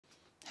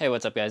Hey,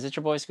 what's up guys? It's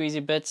your boy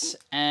Squeezy Bits,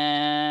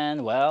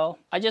 and well,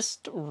 I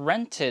just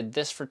rented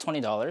this for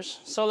 $20,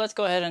 so let's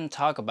go ahead and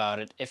talk about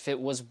it, if it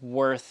was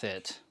worth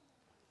it.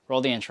 Roll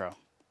the intro.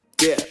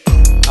 Yeah,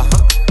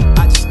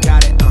 I just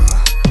got it,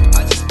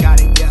 I just got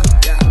it, yeah,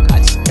 I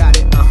just got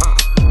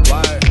it,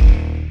 word.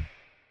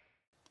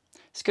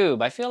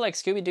 Scoob. I feel like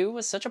Scooby-Doo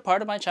was such a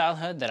part of my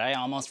childhood that I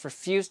almost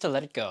refused to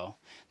let it go.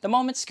 The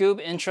moment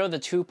Scoob introed the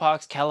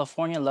Tupac's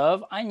California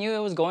Love, I knew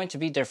it was going to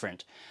be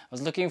different. I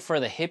was looking for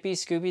the hippie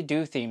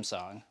Scooby-Doo theme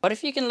song. But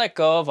if you can let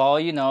go of all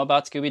you know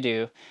about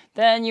Scooby-Doo,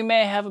 then you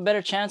may have a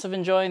better chance of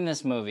enjoying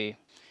this movie.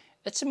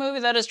 It's a movie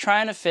that is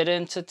trying to fit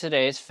into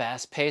today's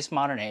fast-paced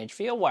modern age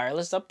via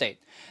wireless update.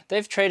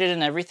 They've traded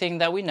in everything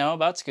that we know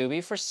about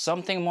Scooby for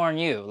something more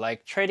new,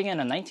 like trading in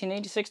a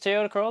 1986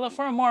 Toyota Corolla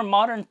for a more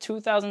modern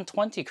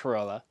 2020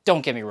 Corolla.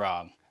 Don't get me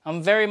wrong,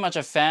 I'm very much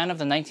a fan of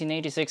the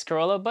 1986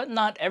 Corolla, but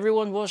not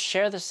everyone will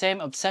share the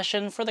same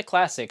obsession for the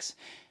classics,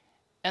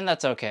 and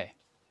that's okay.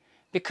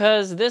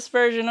 Because this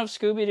version of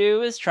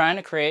Scooby-Doo is trying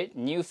to create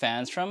new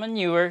fans from a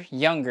newer,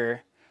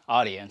 younger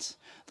audience.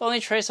 The only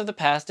trace of the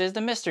past is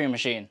the Mystery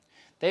Machine.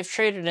 They've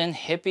traded in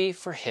hippie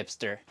for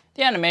hipster.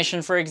 The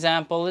animation, for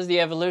example, is the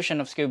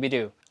evolution of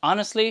Scooby-Doo.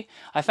 Honestly,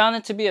 I found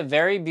it to be a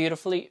very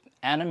beautifully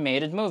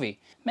animated movie.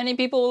 Many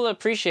people will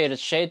appreciate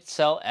its shade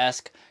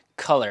cell-esque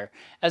color,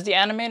 as the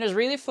animators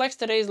really flex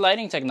today's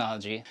lighting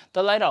technology.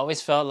 The light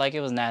always felt like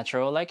it was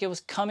natural, like it was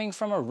coming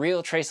from a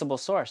real traceable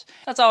source.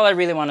 That's all I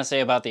really want to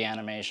say about the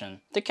animation.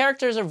 The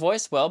characters are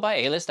voiced well by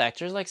A-list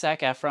actors like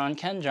Zac Efron,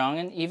 Ken Jeong,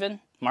 and even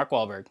Mark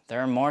Wahlberg.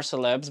 There are more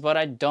celebs, but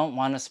I don't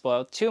want to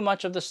spoil too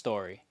much of the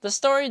story. The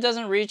story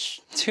doesn't reach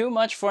too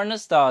much for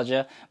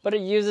nostalgia, but it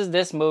uses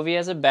this movie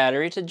as a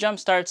battery to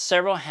jumpstart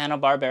several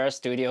Hanna-Barbera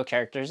studio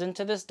characters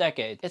into this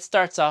decade. It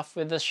starts off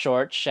with the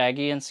short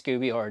Shaggy and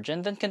Scooby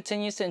origin, then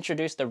continues to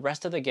introduce the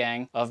rest of the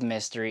gang of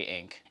Mystery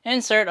Inc.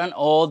 Insert an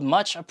old,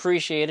 much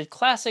appreciated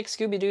classic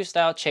Scooby-Doo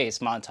style chase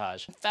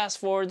montage. Fast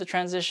forward the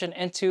transition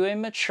into a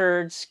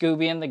matured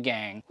Scooby and the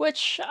gang,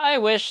 which I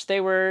wish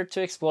they were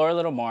to explore a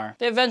little more.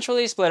 They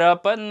eventually split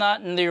up, but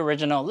not in the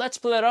original "let's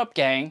split up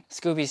gang"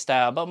 Scooby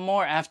style, but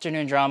more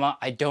afternoon drama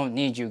 "I don't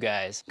need you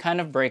guys"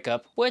 kind of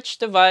breakup, which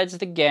divides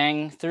the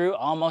gang through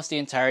almost the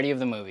entirety of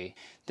the movie.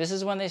 This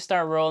is when they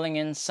start rolling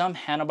in some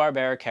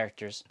Hanna-Barbera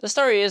characters. The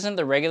story isn't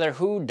the regular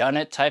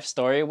whodunit type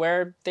story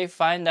where they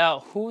find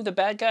out who the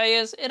bad guy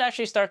is. It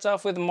actually starts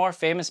off with a more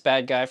famous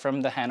bad guy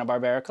from the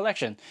Hanna-Barbera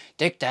collection,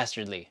 Dick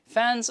Dastardly.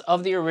 Fans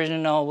of the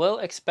original will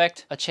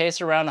expect a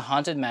chase around a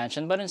haunted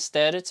mansion, but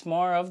instead it's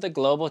more of the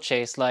global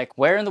chase like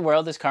where in the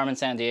world is Carmen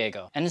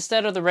Sandiego? And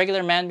instead of the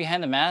regular man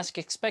behind the mask,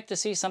 expect to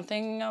see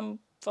something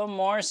a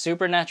more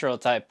supernatural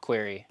type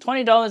query.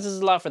 $20 is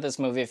a lot for this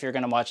movie if you're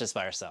gonna watch this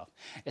by yourself,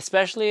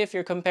 especially if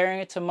you're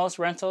comparing it to most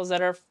rentals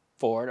that are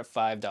 $4 to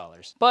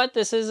 $5. But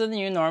this is a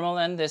new normal,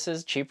 and this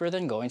is cheaper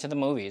than going to the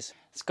movies.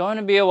 It's going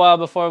to be a while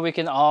before we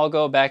can all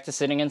go back to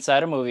sitting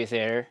inside a movie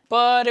theater,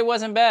 but it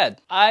wasn't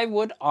bad. I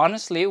would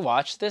honestly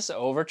watch this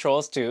over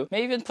Trolls 2,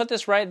 maybe even put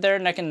this right there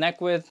neck and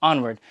neck with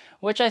Onward,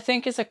 which I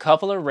think is a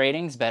couple of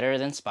ratings better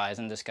than Spies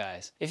in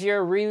Disguise. If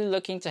you're really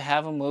looking to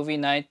have a movie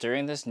night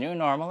during this new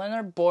normal and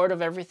are bored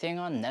of everything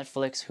on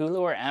Netflix, Hulu,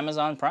 or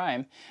Amazon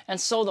Prime, and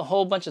sold a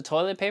whole bunch of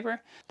toilet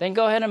paper, then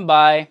go ahead and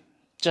buy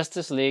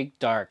Justice League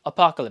Dark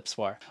Apocalypse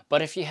War.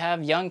 But if you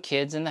have young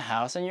kids in the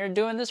house and you're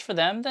doing this for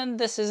them, then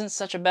this isn't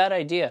such a bad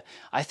idea.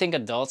 I think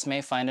adults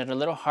may find it a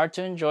little hard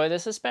to enjoy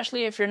this,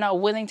 especially if you're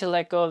not willing to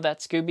let go of that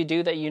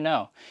Scooby-Doo that you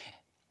know.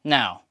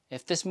 Now,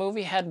 if this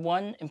movie had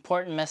one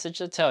important message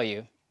to tell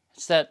you,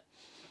 it's that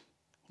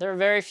there are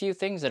very few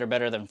things that are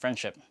better than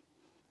friendship.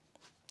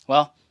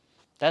 Well,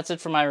 that's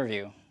it for my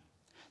review.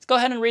 Let's go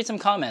ahead and read some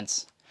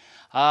comments.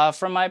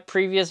 From my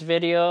previous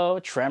video,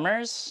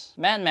 Tremors,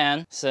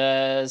 Man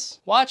says,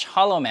 watch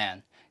Hollow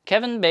Man.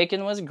 Kevin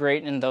Bacon was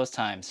great in those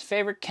times.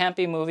 Favorite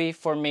campy movie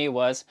for me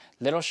was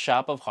Little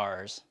Shop of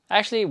Horrors.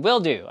 Actually,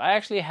 will do. I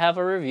actually have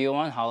a review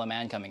on Hollow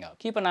Man coming up.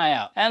 Keep an eye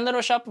out. And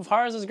Little Shop of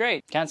Horrors is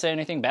great. Can't say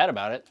anything bad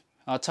about it.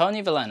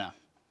 Tony Villena.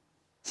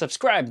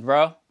 Subscribe,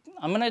 bro.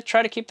 I'm gonna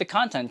try to keep the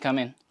content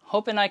coming.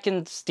 Hoping I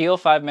can steal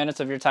 5 minutes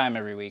of your time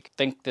every week.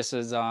 Think this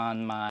is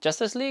on my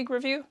Justice League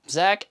review?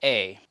 Zach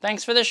A.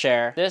 Thanks for the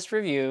share. This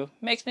review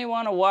makes me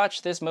want to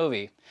watch this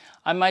movie.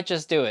 I might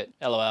just do it.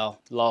 LOL.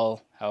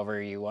 LOL.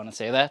 However you want to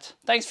say that.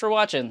 Thanks for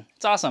watching.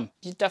 It's awesome.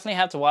 You definitely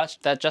have to watch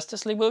that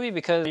Justice League movie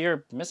because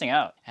you're missing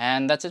out.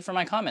 And that's it for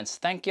my comments.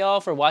 Thank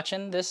y'all for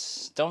watching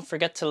this. Don't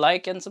forget to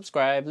like and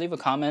subscribe. Leave a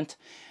comment.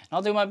 And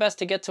I'll do my best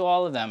to get to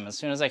all of them as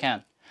soon as I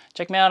can.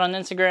 Check me out on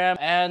Instagram,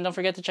 and don't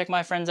forget to check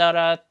my friends out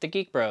at the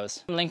Geek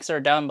Bros. Links are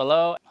down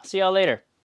below. I'll see y'all later.